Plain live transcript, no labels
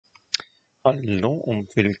Hallo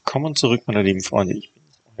und willkommen zurück, meine lieben Freunde. Ich bin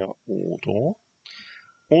euer Odo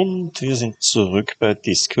und wir sind zurück bei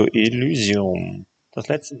Disco Elysium. Das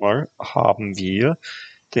letzte Mal haben wir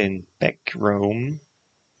den Backroom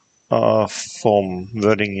vom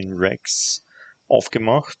Wording in Rex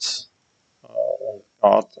aufgemacht und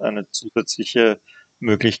hat eine zusätzliche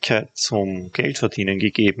Möglichkeit zum Geldverdienen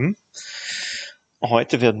gegeben.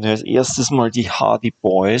 Heute werden wir als erstes mal die Hardie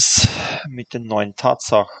Boys mit den neuen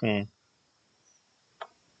Tatsachen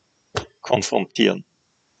konfrontieren.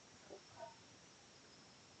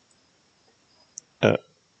 Äh,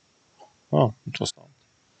 interessant.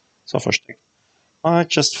 So versteckt. I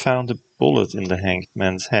just found a bullet in the hanged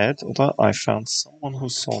man's head, oder I found someone who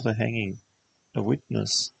saw the hanging, a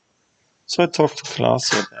witness. So I talked to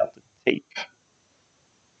Classy about the tape.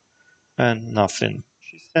 And nothing.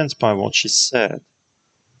 She stands by what she said.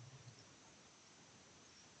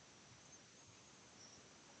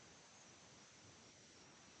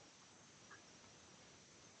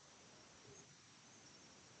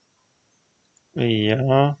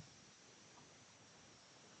 Ja,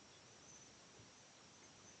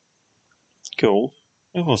 cool.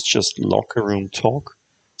 It was just locker room talk.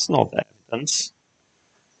 It's not evidence.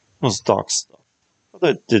 It was dark stuff. But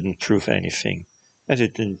it didn't prove anything. And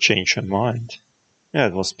it didn't change her mind. Yeah,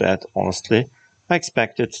 it was bad, honestly. I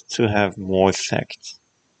expected to have more effect.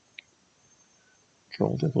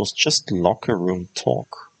 Cool, that was just locker room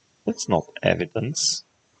talk. That's not evidence.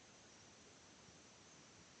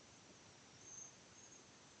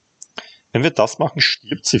 Wenn wir das machen,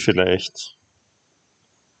 stirbt sie vielleicht.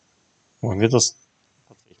 Wollen wir das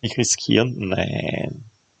tatsächlich riskieren? Nein.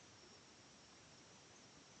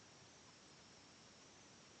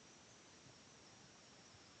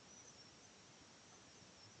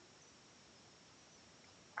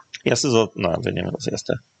 Erstes oder? Nein, wir nehmen das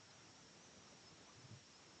erste.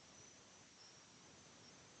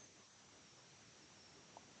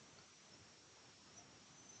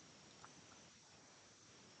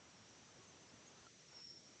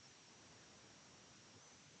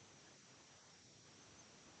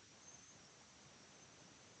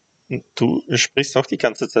 Du sprichst auch die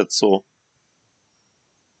ganze Zeit so.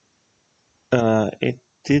 It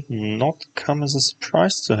did not come as a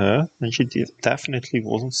surprise to her, and she definitely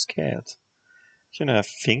wasn't scared. You know, I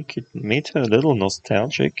think it made her a little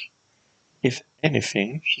nostalgic. If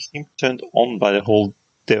anything, she seemed turned on by the whole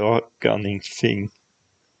door gunning thing.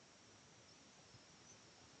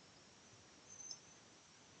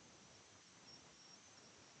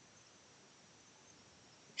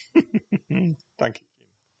 Danke.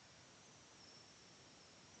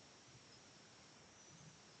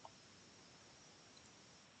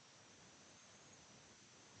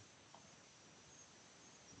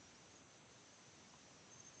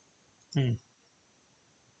 Hm.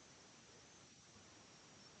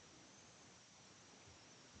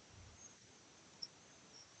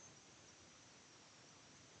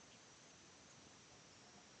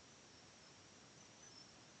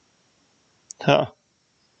 Ha,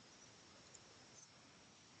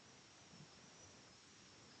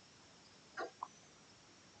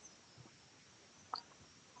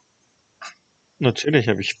 natürlich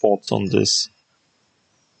habe ich Thoughts on this.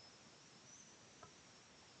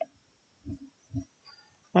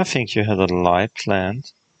 I think you had a lie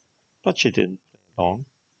planned, but she didn't play along.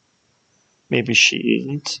 Maybe she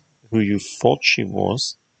isn't who you thought she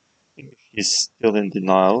was. Maybe she's still in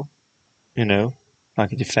denial, you know,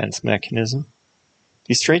 like a defense mechanism.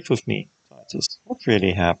 Be straight with me, Titus. What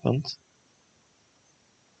really happened?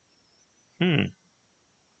 Hm,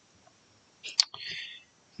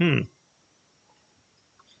 hm,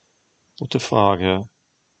 gute Frage.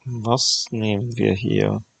 Was nehmen wir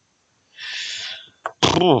hier?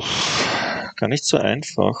 Puh, gar nicht so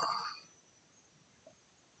einfach.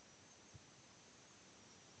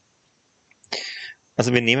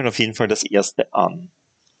 Also wir nehmen auf jeden Fall das erste an.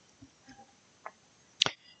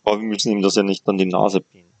 Aber wir müssen ihm das ja nicht an die Nase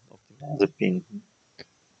binden. Auf die Nase binden.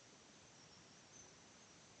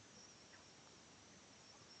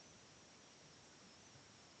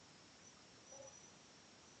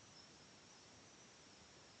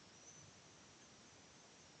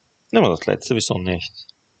 Nehmen wir das letzte, wieso nicht?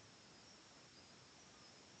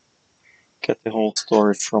 Get the whole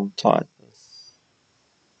story from Titus.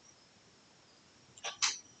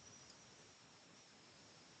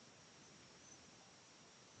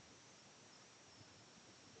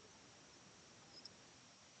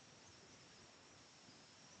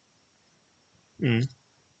 Mhm.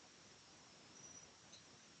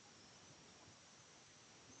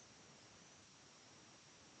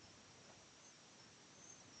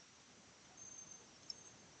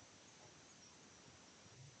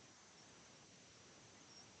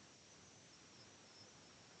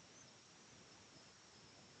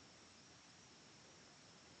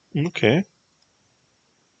 Okay,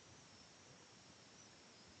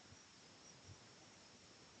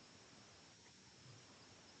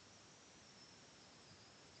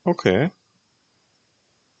 okay.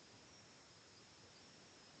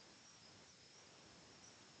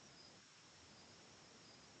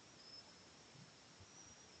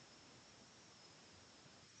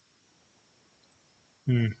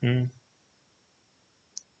 Mm-hmm.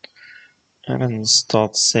 And then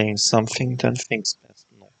start saying something, then thinks best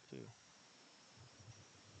not to.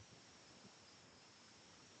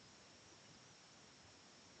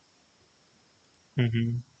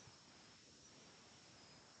 Mm-hmm.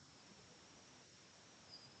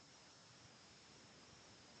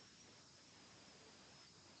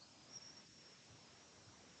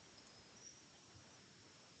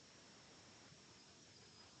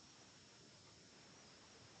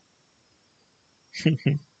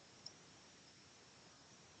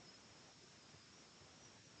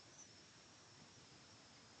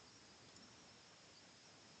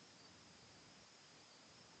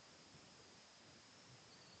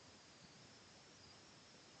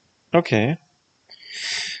 Okay.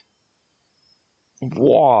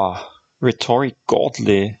 Wow. Rhetoric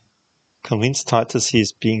godly. Convinced Titus he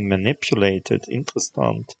is being manipulated.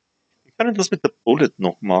 Interessant. Wir können das mit der Bullet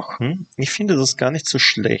noch machen. Ich finde das gar nicht so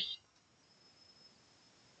schlecht.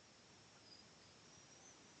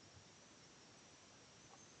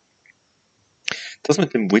 Das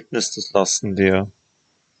mit dem Witness, das lassen wir.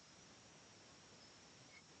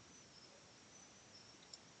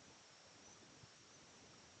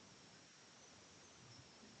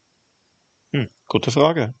 Gute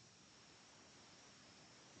Frage.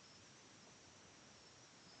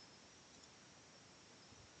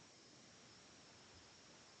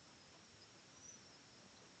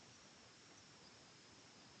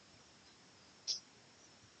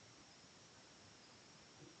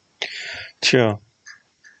 Tja,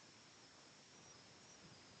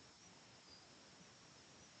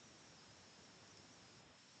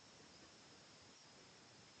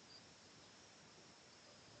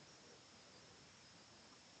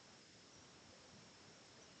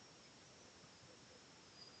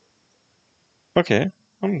 okay.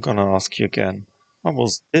 I'm gonna ask you again. What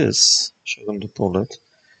was this? Show them the bullet.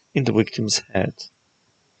 In the victim's head.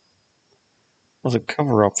 Was a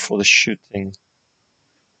cover-up for the shooting.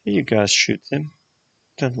 Here you guys shoot him.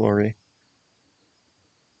 Don't worry.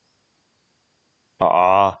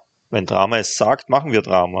 Ah, wenn Drama es sagt, machen wir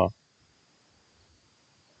Drama.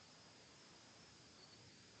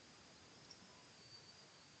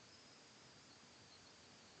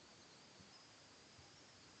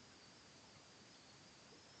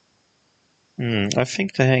 I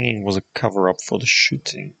think the hanging was a cover-up for the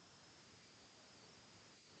shooting.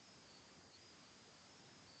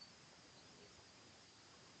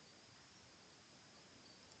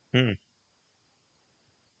 Hmm.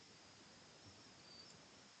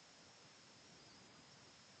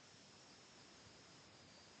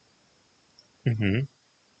 Mm-hmm.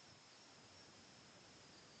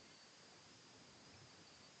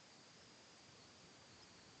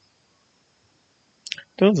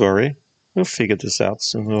 Don't worry. We'll figure this out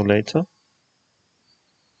sooner or later.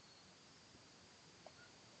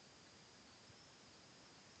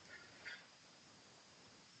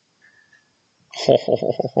 Ho, ho,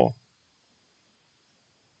 ho, ho, ho.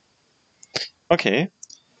 Okay.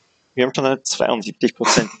 Wir haben schon eine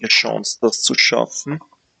 72-prozentige Chance, das zu schaffen.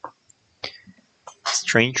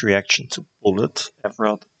 Strange reaction to bullet.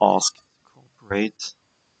 Everard asked to cooperate.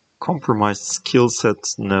 Compromised skill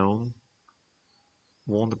set known.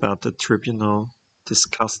 Warned about the tribunal.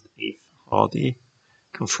 Discussed Eve Hardy.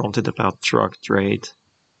 Confronted about drug trade.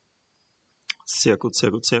 Sehr gut, sehr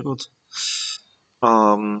gut, sehr gut.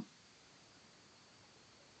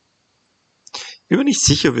 Bin mir nicht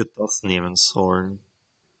sicher, ob wir das nehmen sollen.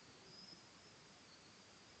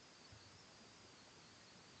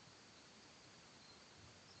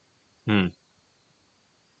 Hm.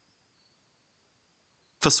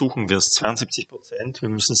 Versuchen wir es. 72%. Wir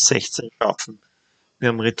müssen 16 schaffen. Wir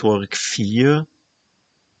haben Rhetorik 4.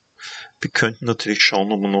 Wir könnten natürlich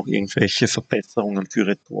schauen, ob wir noch irgendwelche Verbesserungen für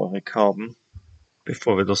Rhetorik haben,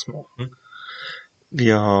 bevor wir das machen.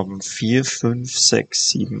 Wir haben 4, 5, 6,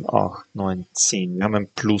 7, 8, 9, 10. Wir haben ein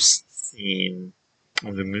plus 10.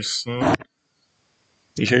 Und wir müssen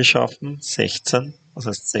wie viel schaffen? 16. Das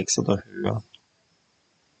heißt 6 oder höher.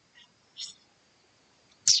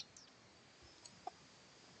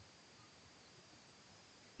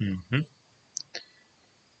 Mhm.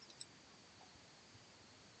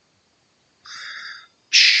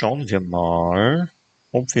 Schauen wir mal,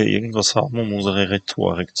 ob wir irgendwas haben, um unsere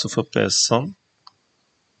Rhetorik zu verbessern.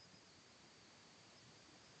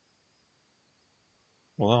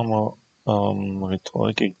 Oder haben wir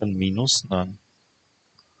Rhetorik gegen ein Minus? Nein.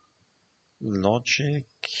 Logic,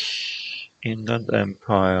 Inland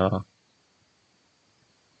Empire.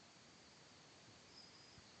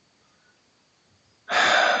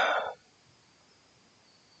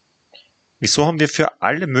 Wieso haben wir für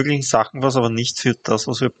alle möglichen Sachen was, aber nicht für das,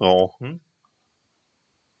 was wir brauchen?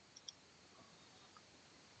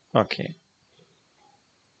 Okay.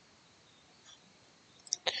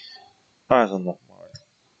 Also nochmal.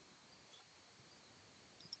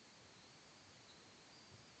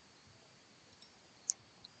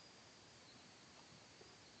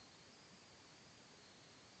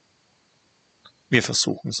 Wir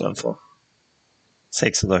versuchen es einfach.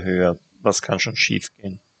 6 oder höher. Was kann schon schief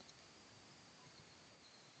gehen?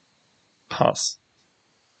 Pass.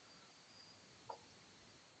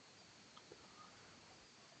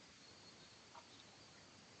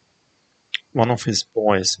 One of his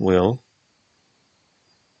boys will.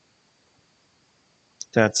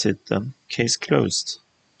 That's it then. Case closed.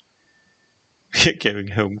 We're going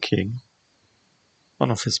home, King.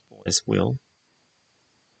 One of his boys will.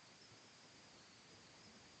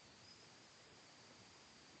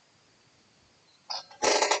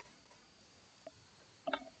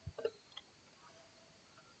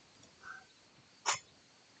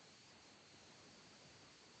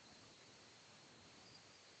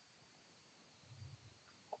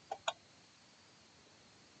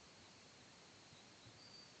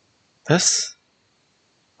 Was?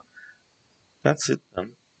 That's it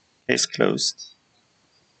then. Case closed.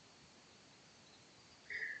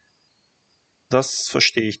 Das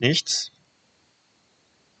verstehe ich nicht.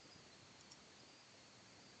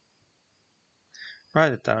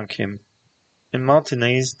 Write it down, Kim. In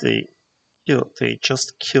Martinez, they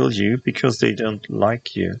just kill you because they don't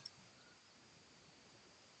like you.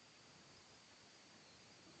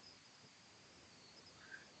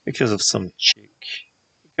 Because of some chick.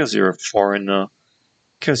 Because you're a foreigner.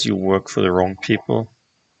 Because you work for the wrong people.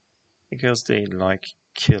 Because they like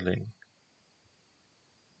killing.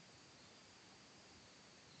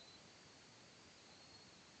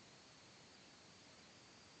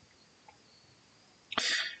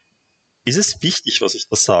 Ist es wichtig, was ich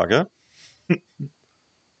da sage? Wir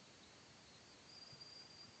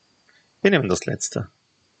nehmen das letzte.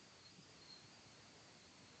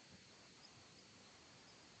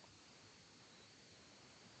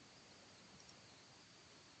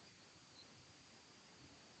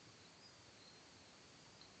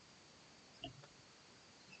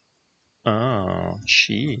 Ah,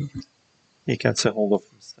 she. He gets a hold of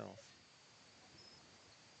himself.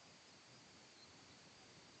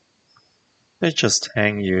 They just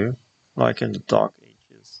hang you, like in the Dark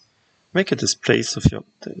Ages. Make a display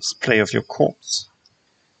of your corpse.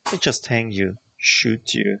 They just hang you,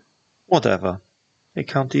 shoot you, whatever. They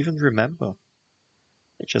can't even remember.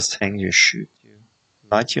 They just hang you, shoot you,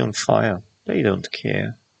 light you on fire. They don't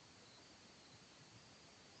care.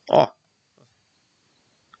 Oh,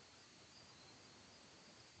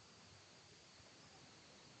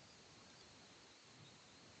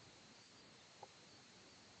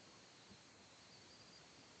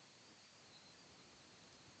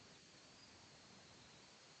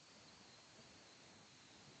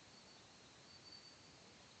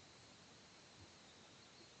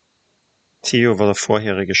 Theo war der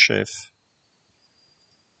vorherige Chef.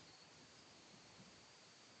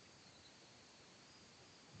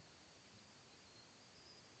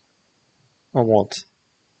 Or what?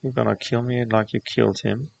 You're gonna kill me like you killed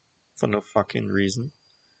him? For no fucking reason?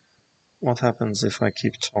 What happens if I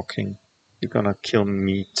keep talking? You're gonna kill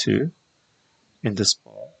me too? In this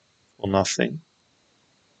bar? For nothing?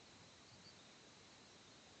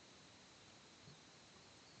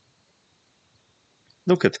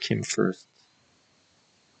 Look at Kim first.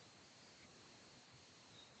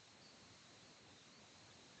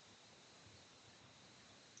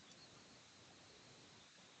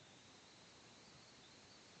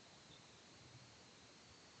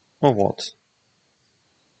 Or what?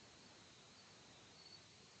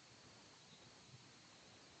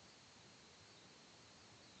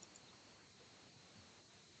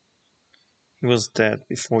 He was dead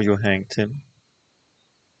before you hanged him.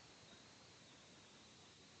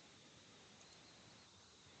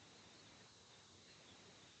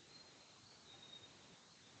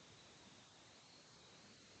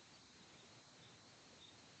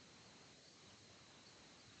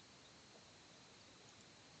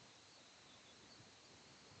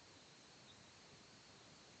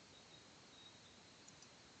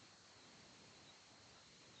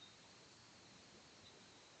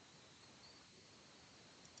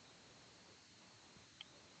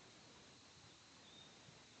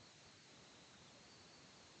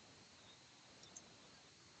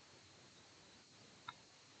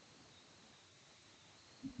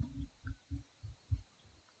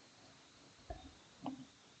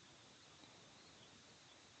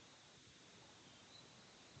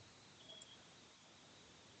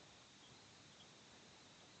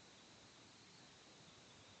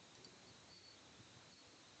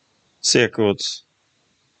 Sehr gut.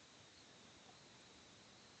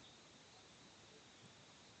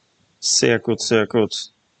 Sehr gut, sehr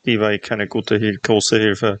gut. Die war keine große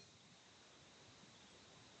Hilfe.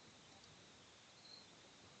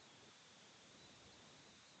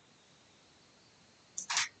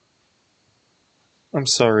 I'm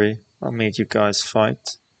sorry, I made you guys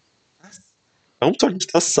fight. Warum soll ich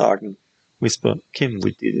das sagen? Whispered Kim,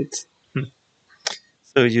 we did it.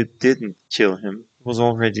 So you didn't kill him. He was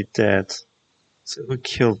already dead. So who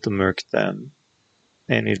killed the merc then?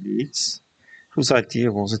 Any leads? Whose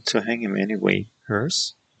idea was it to hang him anyway?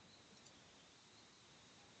 Hers?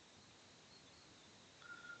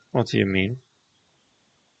 What do you mean?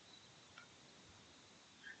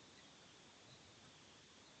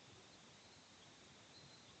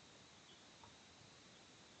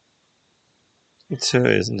 It's her,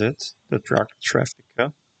 isn't it? The drug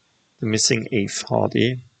trafficker. The missing eighth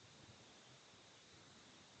Hardie.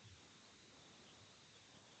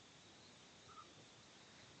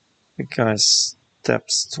 The guy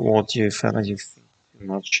steps toward you, fella, you think too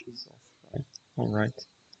much. He's off, right? Alright.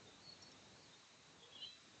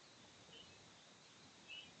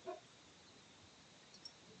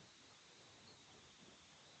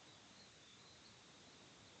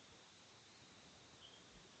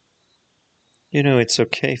 You know, it's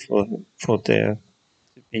okay for there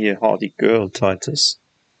to be a Hardie girl, Titus.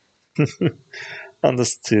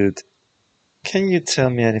 Understood. Can you tell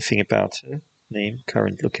me anything about her? Name,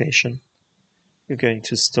 current location? You're going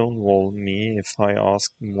to stonewall me if I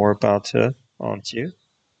ask more about her, aren't you?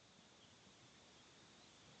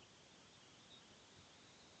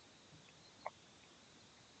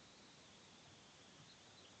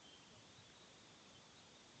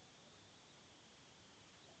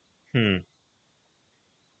 Hmm.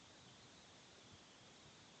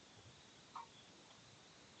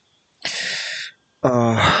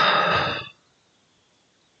 Uh,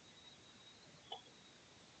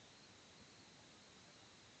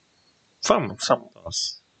 some of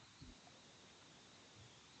us.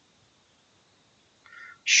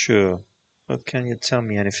 Sure. But can you tell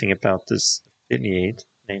me anything about this affiliate?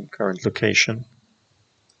 Name, current location?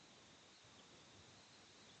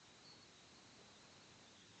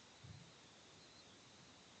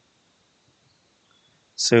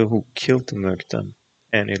 So who killed the merc then?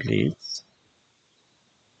 Any leads?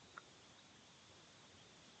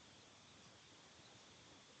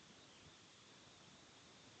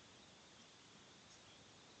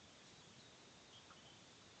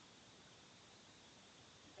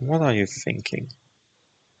 What are you thinking?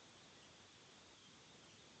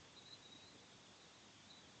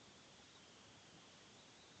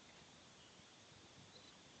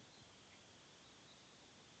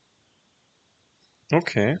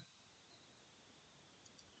 Okay.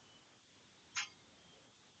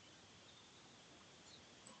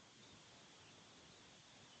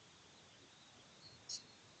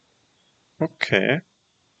 Okay.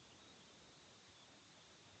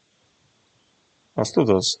 Hast du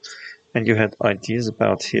das? And you had ideas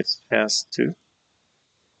about his past too?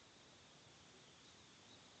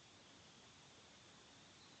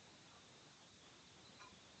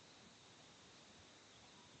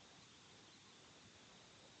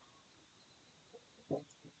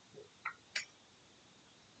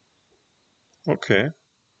 Okay.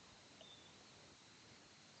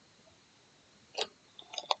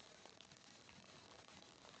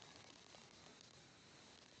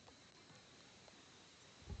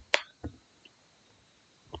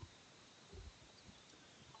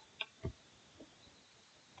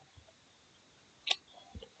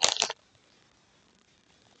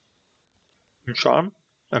 Ein Charme?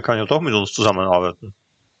 Er kann ja doch mit uns zusammenarbeiten.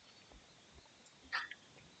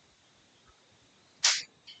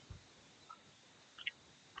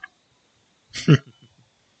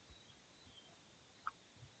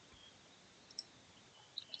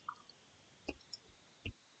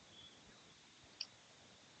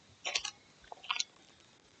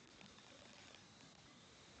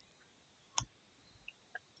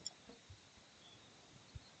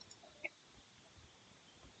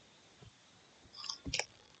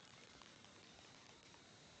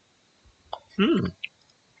 Hm.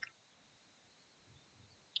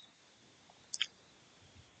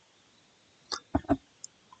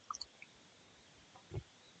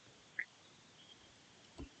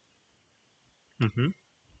 Mhm.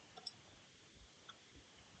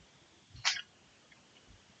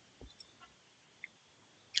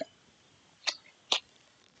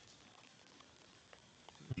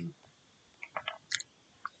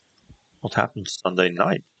 What happened Sunday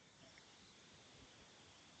night?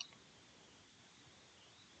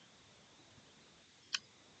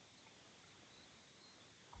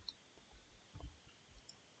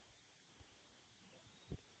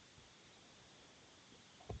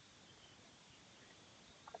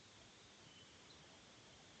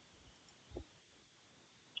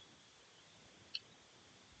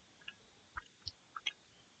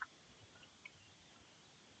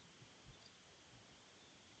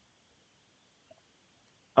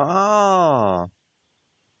 Ah,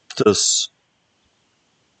 das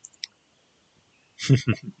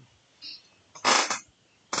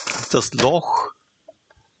das Loch,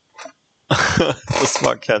 das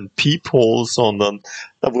war kein Peephole, sondern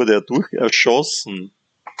da wurde er durch erschossen.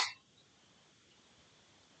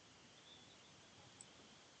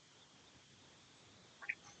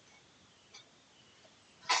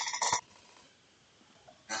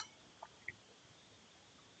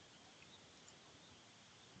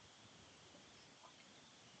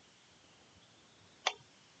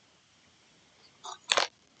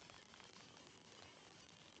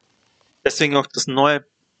 Deswegen auch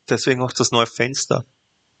deswegen auch das neue Fenster.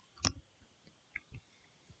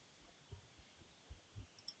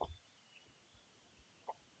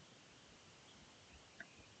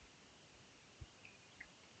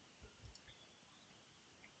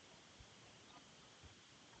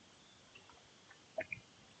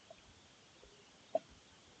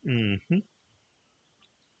 Mhm.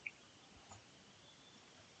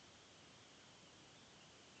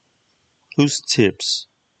 Whose tips?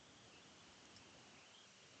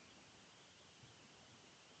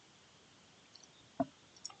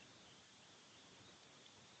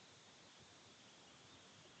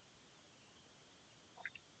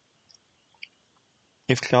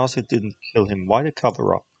 If Klausi didn't kill him, why the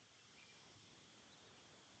cover up?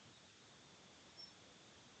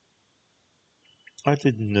 I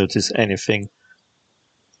didn't notice anything.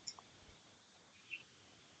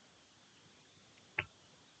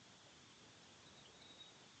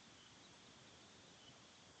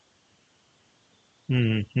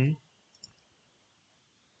 Mhm.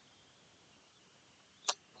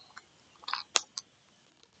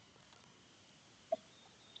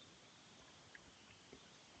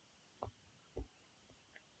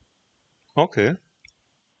 Okay.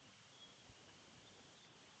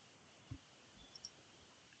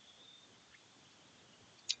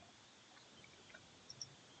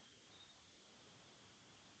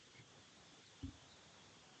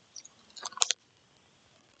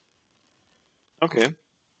 Okay.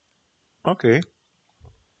 Okay.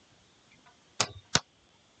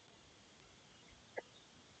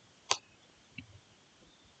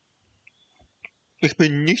 Ich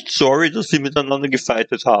bin nicht sorry, dass sie miteinander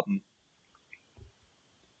gefightet haben.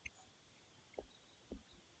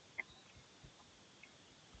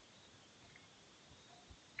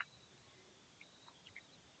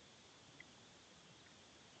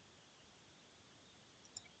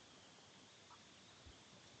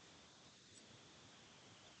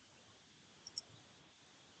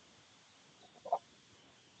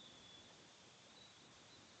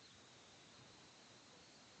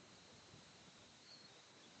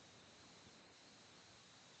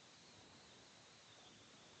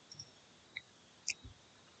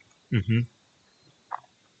 Mhm.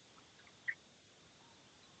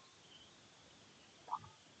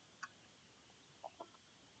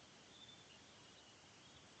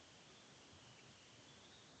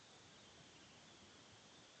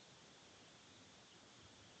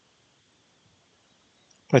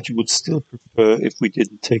 But you would still prefer if we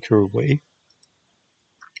didn't take her away?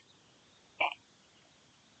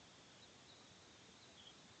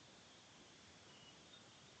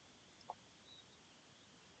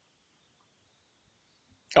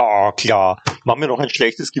 Ah, klar. Mach mir noch ein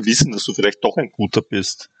schlechtes Gewissen, dass du vielleicht doch ein Guter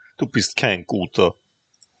bist. Du bist kein Guter.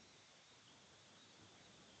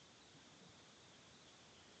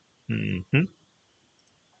 Mhm.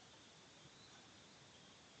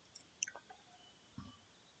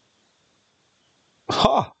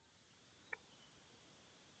 Ha!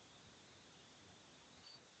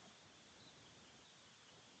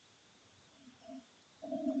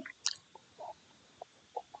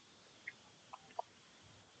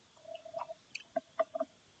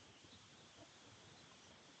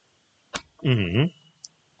 Mhm.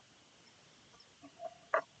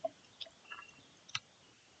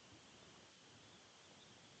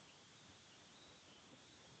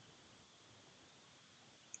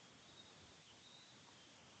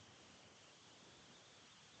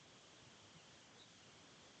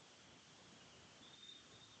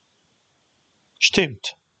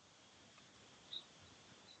 Stimmt.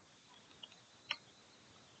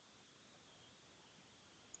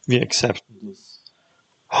 Wir accepten das.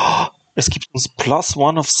 Es gibt uns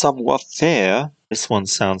 +1 of savoir-faire. This one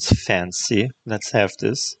sounds fancy. Let's have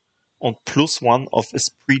this. Und +1 of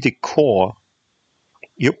esprit de corps.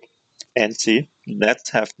 Yup. Fancy.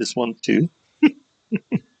 Let's have this one too.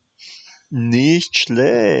 Nicht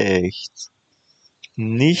schlecht.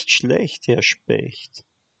 Nicht schlecht, Herr Specht.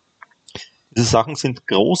 Diese Sachen sind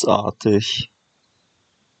großartig.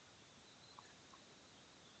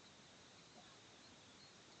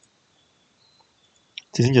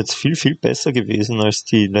 Die sind jetzt viel, viel besser gewesen als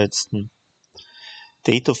die letzten.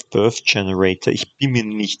 Date of Birth Generator. Ich bin mir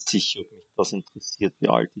nicht sicher, ob mich das interessiert, wie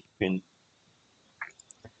alt ich bin.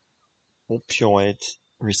 Opioid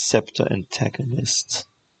Receptor Antagonist.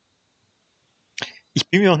 Ich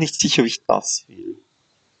bin mir auch nicht sicher, ob ich das will.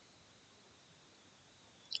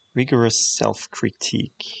 Rigorous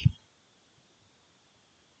Self-Critique.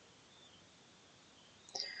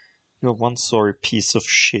 You're one sorry piece of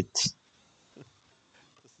shit.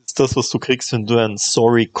 Das ist das, was du kriegst, wenn du ein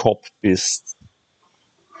sorry Cop bist.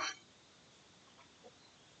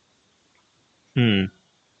 White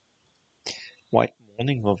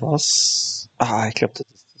Morning war was? Ich glaube,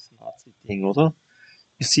 das ist das Nazi-Ding, oder?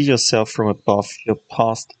 You see yourself from above, you're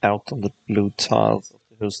passed out on the blue tiles of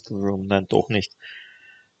the hostel room. Nein, doch nicht.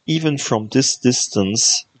 Even from this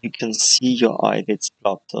distance, you can see your eyelids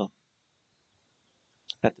flutter.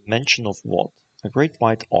 At the mention of what? A great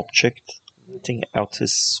white object, letting out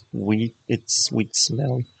its sweet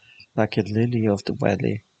smell, like a lily of the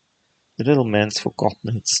valley. The little man's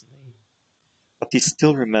forgotten its name, but he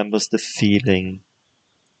still remembers the feeling.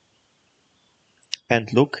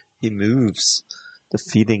 And look, he moves. The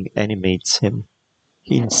feeling animates him.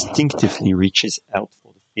 He instinctively reaches out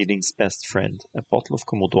for the feeling's best friend, a bottle of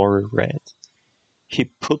Commodore Red. He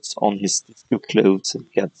puts on his disco clothes and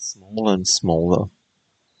gets smaller and smaller.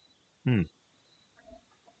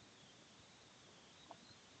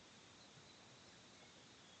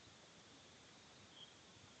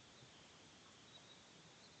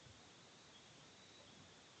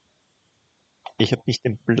 Ich habe nicht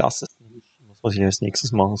den blassesten, was ich als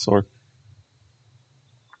nächstes machen soll.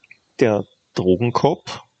 Der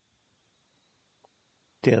Drogenkopf.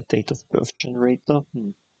 Der Date of Birth Generator.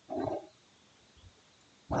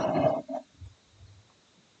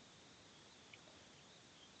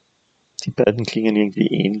 Die beiden klingen irgendwie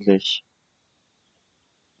ähnlich.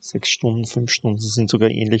 6 Stunden, 5 Stunden, sie sind sogar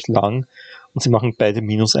ähnlich lang und sie machen beide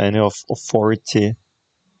 -1 auf Authority.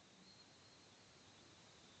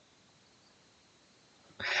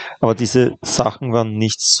 Aber diese Sachen waren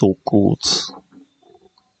nicht so gut.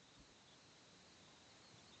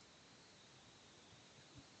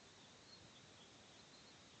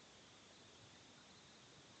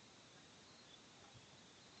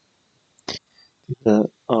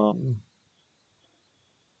 Diese,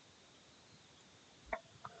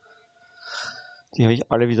 die habe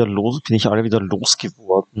ich alle wieder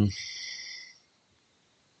losgeworden.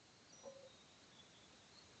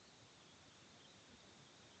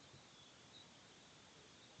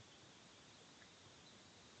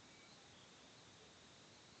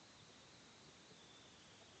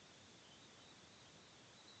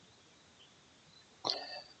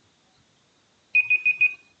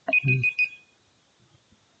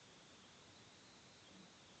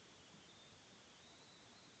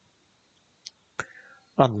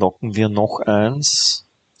 Unlocken wir noch eins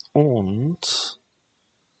und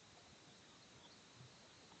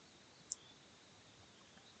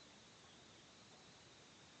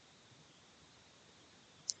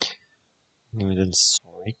nehmen wir den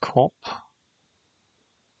Sorry Cop.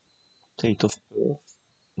 Date of Birth.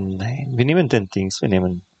 Nein, wir nehmen den Dings, wir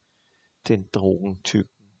nehmen den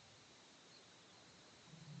Drogentypen.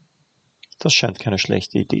 Das scheint keine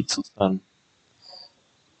schlechte Idee zu sein.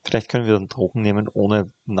 Vielleicht können wir dann Drogen nehmen,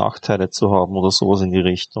 ohne Nachteile zu haben oder sowas in die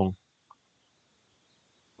Richtung.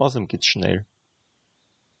 Außerdem geht's schnell.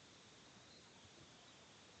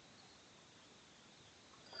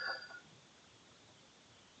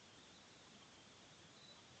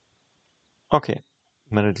 Okay,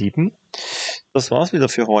 meine Lieben, das war's wieder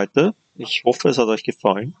für heute. Ich hoffe, es hat euch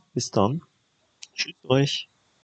gefallen. Bis dann. Tschüss euch.